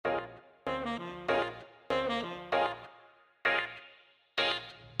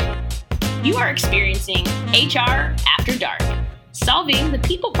You are experiencing HR After Dark, solving the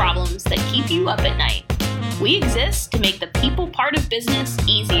people problems that keep you up at night. We exist to make the people part of business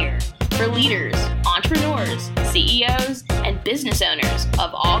easier for leaders, entrepreneurs, CEOs, and business owners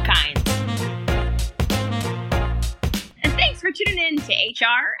of all kinds. And thanks for tuning in to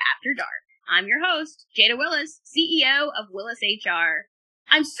HR After Dark. I'm your host, Jada Willis, CEO of Willis HR.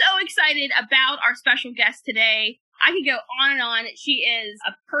 I'm so excited about our special guest today. I could go on and on. She is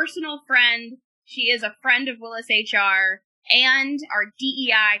a personal friend. She is a friend of Willis HR and our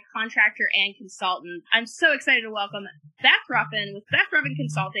DEI contractor and consultant. I'm so excited to welcome Beth Ruffin with Beth Ruffin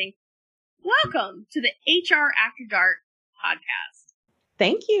Consulting. Welcome to the HR After Dark podcast.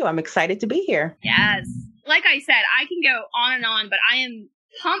 Thank you. I'm excited to be here. Yes. Like I said, I can go on and on, but I am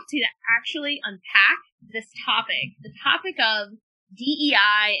pumped to actually unpack this topic, the topic of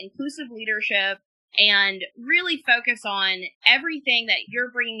DEI, inclusive leadership, and really focus on everything that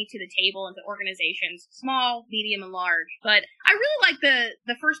you're bringing to the table into organizations, small, medium, and large. But I really like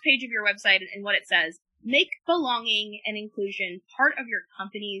the first page of your website and what it says. Make belonging and inclusion part of your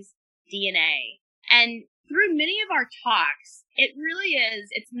company's DNA. And through many of our talks, it really is,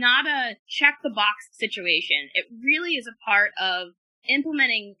 it's not a check the box situation. It really is a part of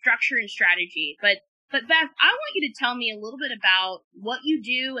implementing structure and strategy. But Beth, I want you to tell me a little bit about what you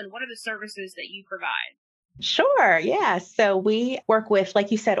do and what are the services that you provide. Sure. Yeah. So we work with,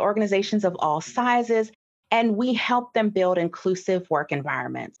 like you said, organizations of all sizes, and we help them build inclusive work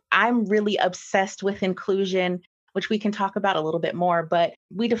environments. I'm really obsessed with inclusion, which we can talk about a little bit more, but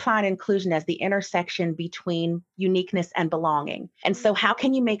we define inclusion as the intersection between uniqueness and belonging. And so how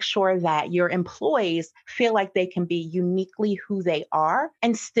can you make sure that your employees feel like they can be uniquely who they are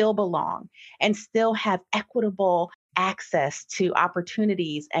and still belong and still have equitable access to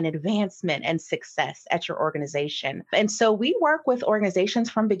opportunities and advancement and success at your organization? And so we work with organizations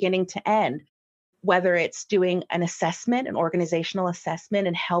from beginning to end, whether it's doing an assessment, an organizational assessment,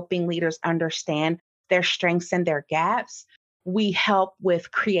 and helping leaders understand their strengths and their gaps. We help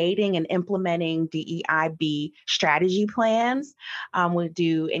with creating and implementing DEIB strategy plans. We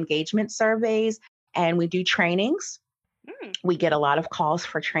do engagement surveys and we do trainings. We get a lot of calls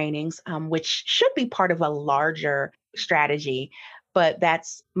for trainings, which should be part of a larger strategy, but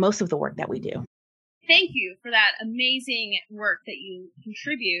that's most of the work that we do. Thank you for that amazing work that you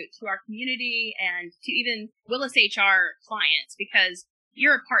contribute to our community and to even Willis HR clients, because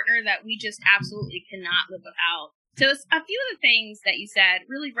you're a partner that we just absolutely cannot live without. So a few of the things that you said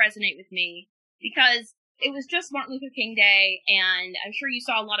really resonate with me because it was just Martin Luther King Day, and I'm sure you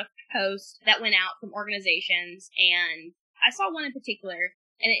saw a lot of posts that went out from organizations, and I saw one in particular,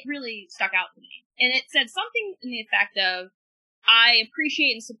 and it really stuck out to me. And it said something in the effect of, I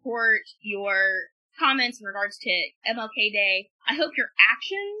appreciate and support your comments in regards to MLK Day. I hope your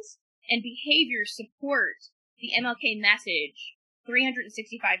actions and behaviors support the MLK message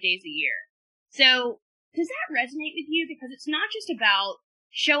 365 days a year. So does that resonate with you? Because it's not just about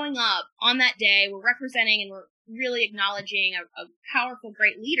showing up on that day, we're representing and we're really acknowledging a powerful,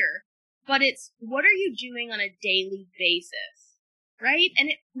 great leader, but it's what are you doing on a daily basis, right? And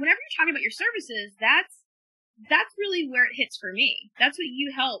whenever you're talking about your services, that's really where it hits for me. That's what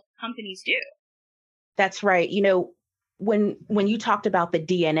you help companies do. That's right. You know, when you talked about the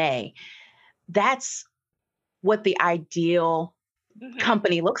DNA, that's what the ideal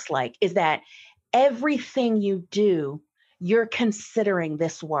company looks like, is that everything you do, you're considering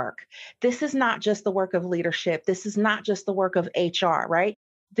this work. This is not just the work of leadership. This is not just the work of HR, right?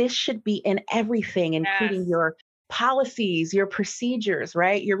 This should be in everything, including your policies, your procedures,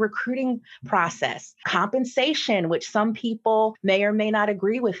 right? Your recruiting process, compensation, which some people may or may not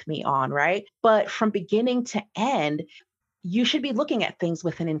agree with me on, right? But from beginning to end, you should be looking at things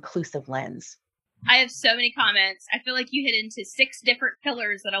with an inclusive lens. I have so many comments. I feel like you hit into 6 different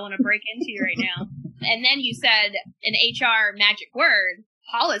pillars that I want to break into right now. And then you said an HR magic word,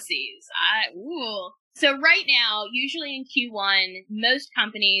 policies. So right now, usually in Q1, most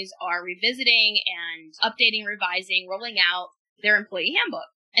companies are revisiting and updating, revising, rolling out their employee handbook.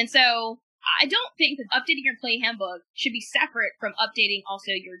 And so I don't think that updating your employee handbook should be separate from updating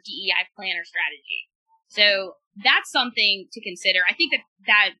also your DEI plan or strategy. So that's something to consider. I think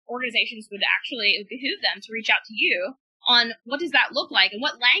that organizations it would behoove them to reach out to you on what does that look like and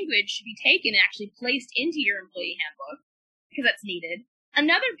what language should be taken and actually placed into your employee handbook, because that's needed.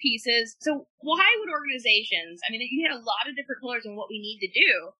 Another piece is, so why would organizations, I mean, you had a lot of different pillars on what we need to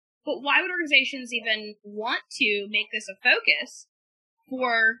do, but why would organizations even want to make this a focus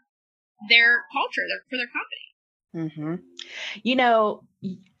for their culture, for their company? Mm-hmm. You know,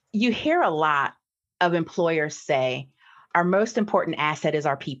 you hear a lot of employers say, our most important asset is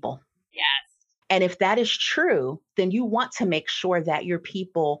our people. Yes. And if that is true, then you want to make sure that your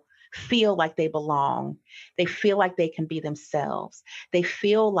people feel like they belong. They feel like they can be themselves. They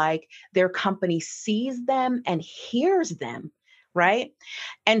feel like their company sees them and hears them, right?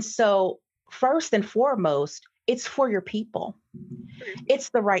 And so, first and foremost, it's for your people. It's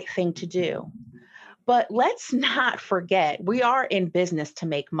the right thing to do. But let's not forget, we are in business to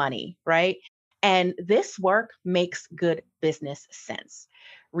make money, right? And this work makes good business sense.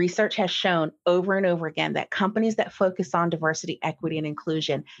 Research has shown over and over again that companies that focus on diversity, equity, and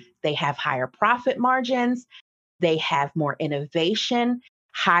inclusion, they have higher profit margins, they have more innovation,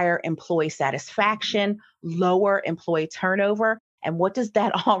 higher employee satisfaction, lower employee turnover. And what does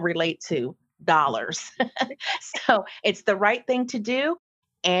that all relate to? Dollars. So it's the right thing to do,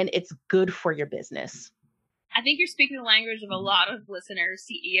 and it's good for your business. I think you're speaking the language of a lot of listeners,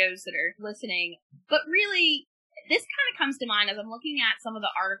 CEOs that are listening. But really, this kind of comes to mind as I'm looking at some of the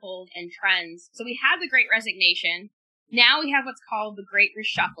articles and trends. So we have the Great Resignation. Now we have what's called the Great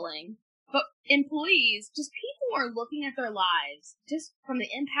Reshuffling. But employees, just people are looking at their lives just from the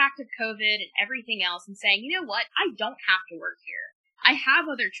impact of COVID and everything else and saying, you know what? I don't have to work here. I have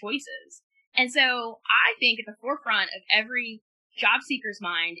other choices. And so I think at the forefront of every job seeker's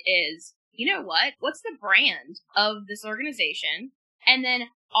mind is, you know what? What's the brand of this organization? And then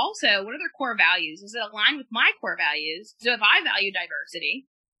also, what are their core values? Does it align with my core values? So if I value diversity,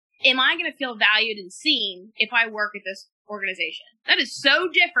 am I going to feel valued and seen if I work at this organization? That is so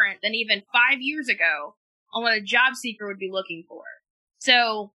different than even 5 years ago on what a job seeker would be looking for.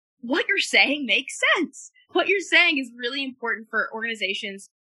 So what you're saying makes sense. What you're saying is really important for organizations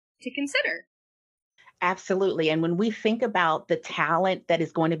to consider. Absolutely. And when we think about the talent that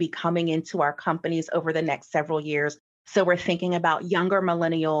is going to be coming into our companies over the next several years, so we're thinking about younger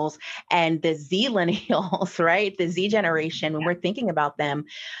millennials and the Z-millennials, right? The Z generation, when we're thinking about them,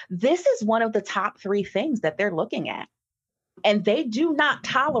 this is one of the top 3 things that they're looking at. And they do not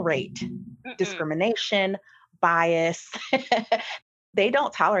tolerate discrimination, bias. They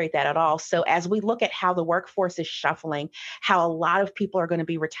don't tolerate that at all. So as we look at how the workforce is shuffling, how a lot of people are going to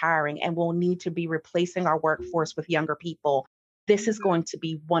be retiring and will need to be replacing our workforce with younger people, this is going to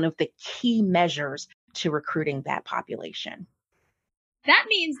be one of the key measures to recruiting that population. That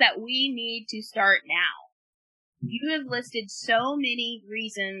means that we need to start now. You have listed so many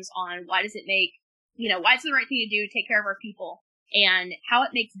reasons on why does it make, why it's the right thing to do, take care of our people, and how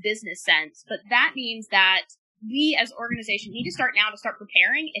it makes business sense. But that means that we as an organization need to start now to start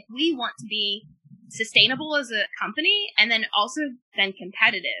preparing if we want to be sustainable as a company and then also then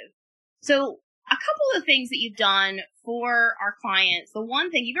competitive. So a couple of things that you've done for our clients. The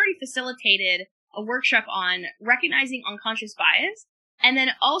one thing, you've already facilitated a workshop on recognizing unconscious bias. And then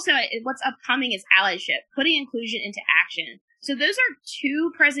also what's upcoming is allyship, putting inclusion into action. So those are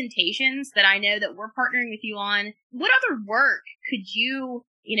 2 presentations that I know that we're partnering with you on. What other work could you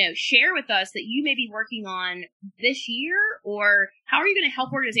share with us that you may be working on this year, or how are you going to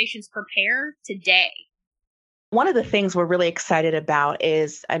help organizations prepare today? One of the things we're really excited about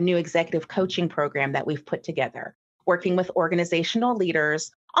is a new executive coaching program that we've put together, working with organizational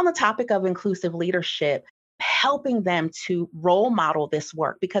leaders on the topic of inclusive leadership, helping them to role model this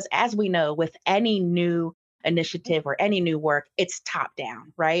work. Because as we know, with any new initiative or any new work, it's top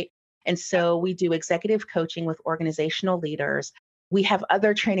down, right? And so we do executive coaching with organizational leaders. We have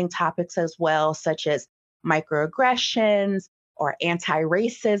other training topics as well, such as microaggressions or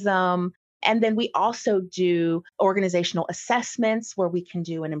anti-racism. And then we also do organizational assessments where we can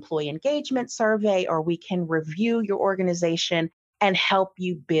do an employee engagement survey, or we can review your organization and help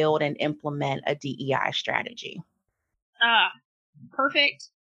you build and implement a DEI strategy. Perfect.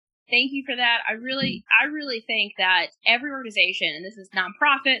 Thank you for that. I really think that every organization, and this is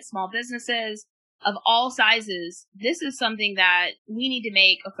nonprofit, small businesses of all sizes, this is something that we need to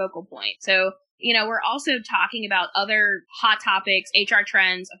make a focal point. So, we're also talking about other hot topics, HR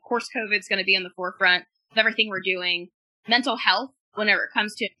trends. Of course, COVID's going to be on the forefront of everything we're doing. Mental health, whenever it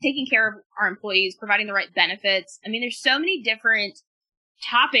comes to taking care of our employees, providing the right benefits. I mean, there's so many different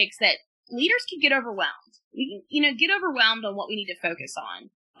topics that leaders can get overwhelmed. We can, get overwhelmed on what we need to focus on.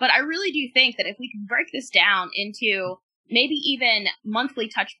 But I really do think that if we can break this down into maybe even monthly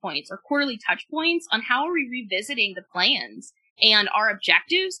touch points or quarterly touch points on how are we revisiting the plans and our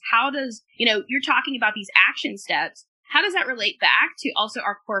objectives, how does, you're talking about these action steps, how does that relate back to also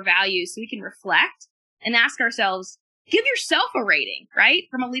our core values so we can reflect and ask ourselves, give yourself a rating, right?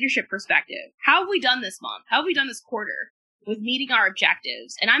 From a leadership perspective. How have we done this month? How have we done this quarter with meeting our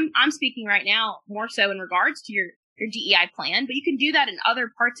objectives? And I'm speaking right now more so in regards to your DEI plan, but you can do that in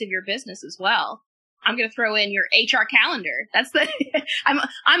other parts of your business as well. I'm going to throw in your HR calendar. That's the,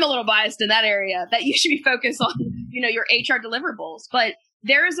 I'm a little biased in that area that you should be focused on, your HR deliverables. But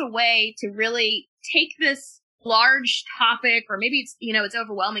there is a way to really take this large topic, or maybe it's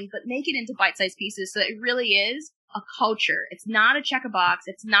overwhelming, but make it into bite-sized pieces so that it really is a culture. It's not a check a box.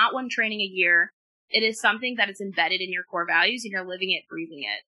 It's not one training a year. It is something that is embedded in your core values and you're living it, breathing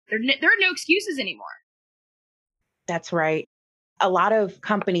it. There are no excuses anymore. That's right. A lot of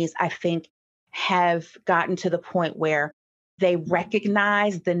companies, I think, have gotten to the point where they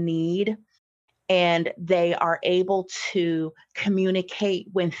recognize the need and they are able to communicate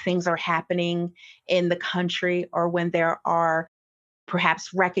when things are happening in the country or when there are perhaps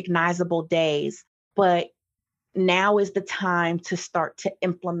recognizable days. But now is the time to start to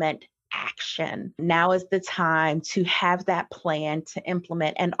implement action. Now is the time to have that plan to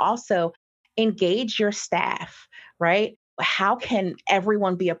implement and also engage your staff, right? How can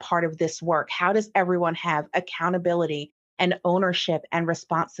everyone be a part of this work? How does everyone have accountability and ownership and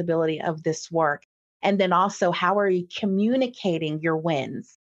responsibility of this work? And then also, how are you communicating your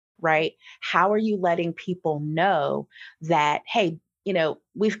wins, right? How are you letting people know that, hey,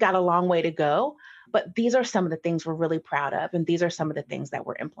 we've got a long way to go, but these are some of the things we're really proud of. And these are some of the things that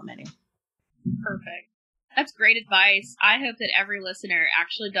we're implementing. Perfect. That's great advice. I hope that every listener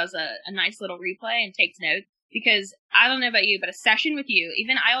actually does a nice little replay and takes notes, because I don't know about you, but a session with you,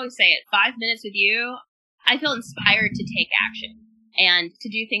 even I always say it, 5 minutes with you, I feel inspired to take action and to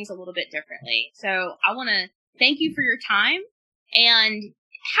do things a little bit differently. So I want to thank you for your time. And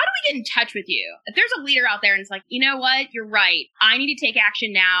how do we get in touch with you? If there's a leader out there and it's like, you know what, you're right, I need to take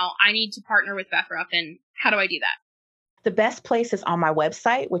action now. I need to partner with Beth Ruffin. How do I do that? The best place is on my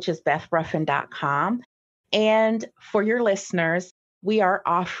website, which is bethruffin.com. And for your listeners, we are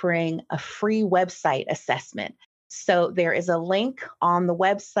offering a free website assessment. So there is a link on the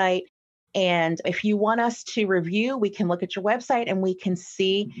website. And if you want us to review, we can look at your website and we can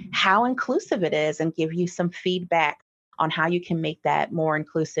see how inclusive it is and give you some feedback on how you can make that more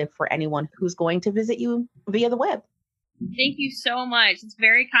inclusive for anyone who's going to visit you via the web. Thank you so much. It's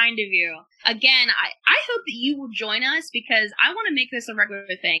very kind of you. Again, I hope that you will join us because I want to make this a regular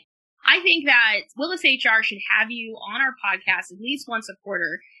thing. I think that Willis HR should have you on our podcast at least once a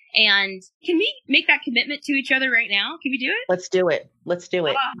quarter. And can we make that commitment to each other right now? Can we do it? Let's do it.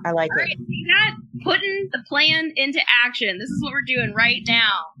 I like it. See that? Putting the plan into action. This is what we're doing right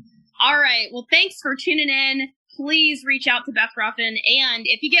now. All right. Well, thanks for tuning in. Please reach out to Beth Ruffin. And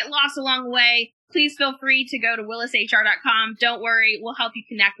if you get lost along the way, please feel free to go to willishr.com. Don't worry. We'll help you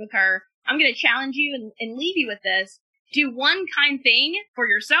connect with her. I'm going to challenge you and leave you with this. Do one kind thing for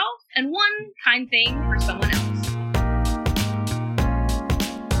yourself and one kind thing for someone else.